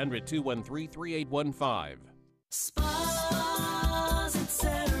 1-800-213-3815. Spas,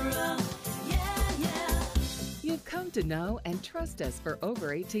 etc. Yeah. You've come to know and trust us for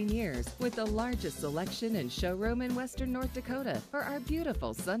over 18 years with the largest selection and showroom in Western North Dakota for our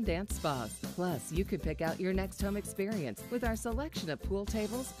beautiful Sundance spas. Plus, you can pick out your next home experience with our selection of pool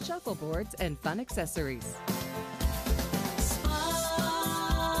tables, shuffleboards, and fun accessories.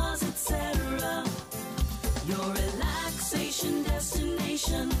 Spas, etc. Your relaxation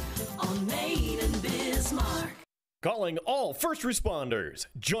destination on Main and Bismarck. Calling all first responders.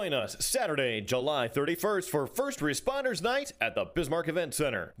 Join us Saturday, July 31st for First Responders Night at the Bismarck Event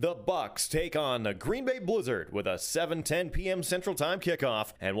Center. The Bucks take on the Green Bay Blizzard with a 7:10 p.m. Central Time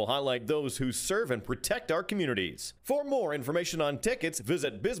kickoff, and will highlight those who serve and protect our communities. For more information on tickets,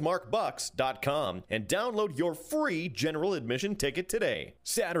 visit bismarckbucks.com and download your free general admission ticket today.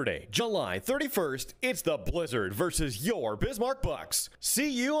 Saturday, July 31st, it's the Blizzard versus your Bismarck Bucks. See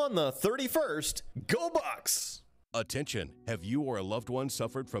you on the 31st. Go Bucks! Attention! Have you or a loved one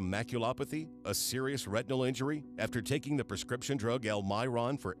suffered from maculopathy, a serious retinal injury, after taking the prescription drug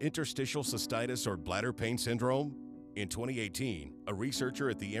Elmiron for interstitial cystitis or bladder pain syndrome? In 2018, a researcher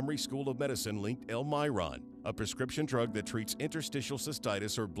at the Emory School of Medicine linked Elmiron, a prescription drug that treats interstitial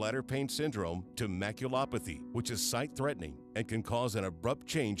cystitis or bladder pain syndrome, to maculopathy, which is sight-threatening and can cause an abrupt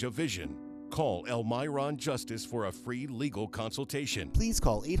change of vision. Call Elmiron Justice for a free legal consultation. Please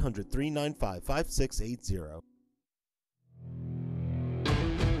call 800-395-5680.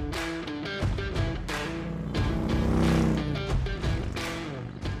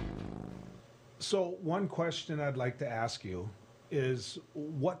 So one question I'd like to ask you is,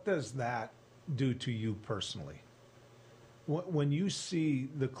 what does that do to you personally? When you see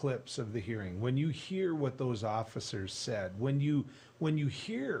the clips of the hearing, when you hear what those officers said, when you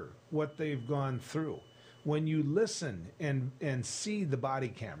hear what they've gone through, when you listen and see the body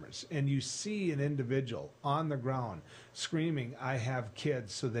cameras and you see an individual on the ground screaming, "I have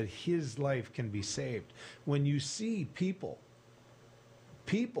kids," so that his life can be saved, when you see people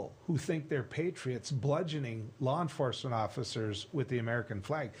who think they're patriots bludgeoning law enforcement officers with the American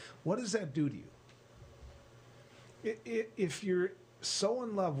flag, what does that do to you? If you're so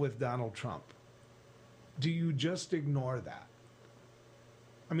in love with Donald Trump, do you just ignore that?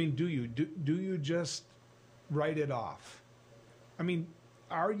 I mean, do you just write it off? I mean,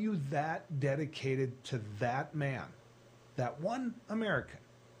 are you that dedicated to that man, that one American,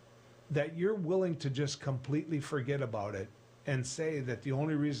 that you're willing to just completely forget about it and say that the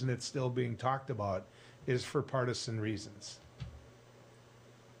only reason it's still being talked about is for partisan reasons?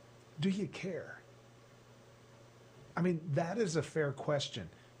 Do you care? I mean, that is a fair question.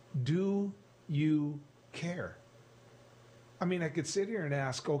 Do you care? I mean, I could sit here and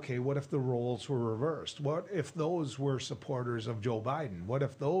ask, okay, what if the roles were reversed? What if those were supporters of Joe Biden? What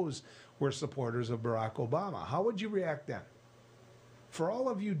if those were supporters of Barack Obama? How would you react then? For all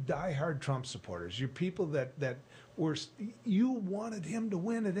of you diehard Trump supporters, you people that you wanted him to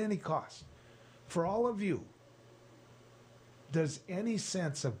win at any cost. For all of you, does any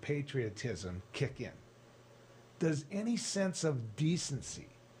sense of patriotism kick in? Does any sense of decency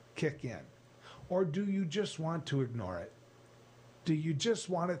kick in? Or do you just want to ignore it? Do you just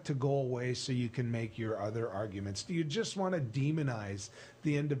want it to go away so you can make your other arguments? Do you just want to demonize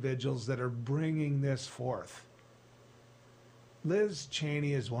the individuals that are bringing this forth? Liz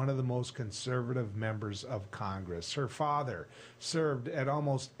Cheney is one of the most conservative members of Congress. Her father served at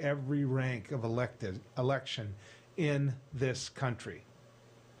almost every rank of election in this country,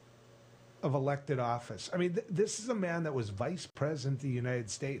 of elected office. I mean, this is a man that was vice president of the United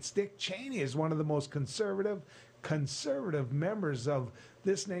States. Dick Cheney is one of the most conservative members of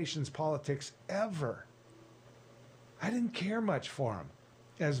this nation's politics ever. I didn't care much for him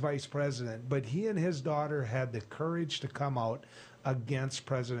as vice president, but he and his daughter had the courage to come out against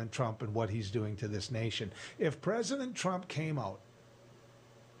President Trump and what he's doing to this nation. If President Trump came out,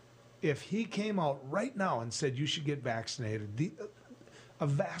 if he came out right now and said you should get vaccinated, a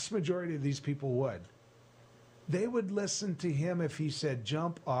vast majority of these people would. They would listen to him if he said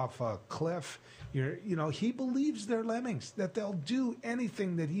jump off a cliff. He believes they're lemmings, that they'll do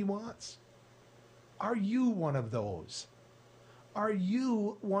anything that he wants. Are you one of those? Are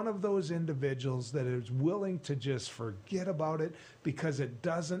you one of those individuals that is willing to just forget about it because it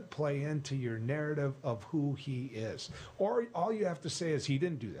doesn't play into your narrative of who he is? Or all you have to say is he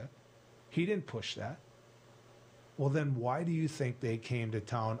didn't do that. He didn't push that. Well, then why do you think they came to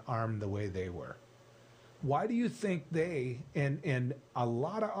town armed the way they were? Why do you think they, and a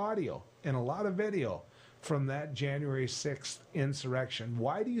lot of audio and a lot of video from that January 6th insurrection,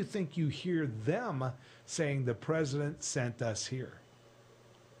 why do you think you hear them saying the president sent us here?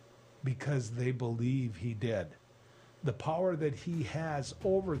 Because they believe he did. The power that he has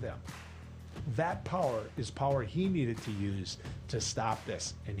over them, that power is power he needed to use to stop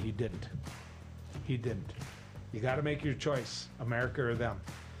this, and he didn't. He didn't. You got to make your choice, America or them.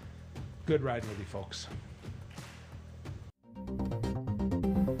 Good riding with you, folks.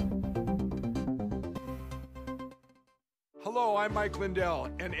 Hello, I'm Mike Lindell,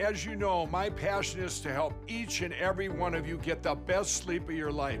 and as you know, my passion is to help each and every one of you get the best sleep of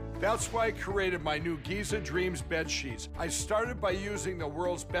your life. That's why I created my new Giza Dreams bed sheets. I started by using the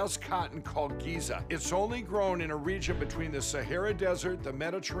world's best cotton called Giza. It's only grown in a region between the Sahara Desert, the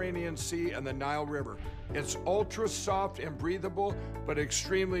Mediterranean Sea, and the Nile River. It's ultra soft and breathable, but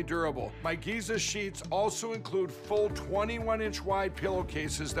extremely durable. My Giza sheets also include full 21-inch wide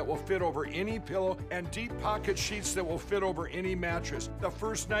pillowcases that will fit over any pillow and deep pocket sheets that will fit over any mattress. The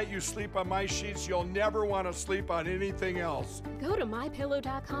first night you sleep on my sheets, you'll never want to sleep on anything else. Go to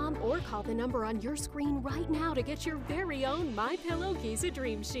MyPillow.com or call the number on your screen right now to get your very own MyPillow Giza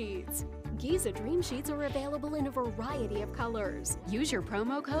Dream Sheets. Giza Dream Sheets are available in a variety of colors. Use your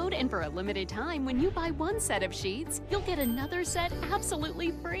promo code, and for a limited time, when you buy one set of sheets, you'll get another set absolutely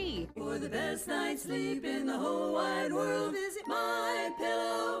free. For the best night's sleep in the whole wide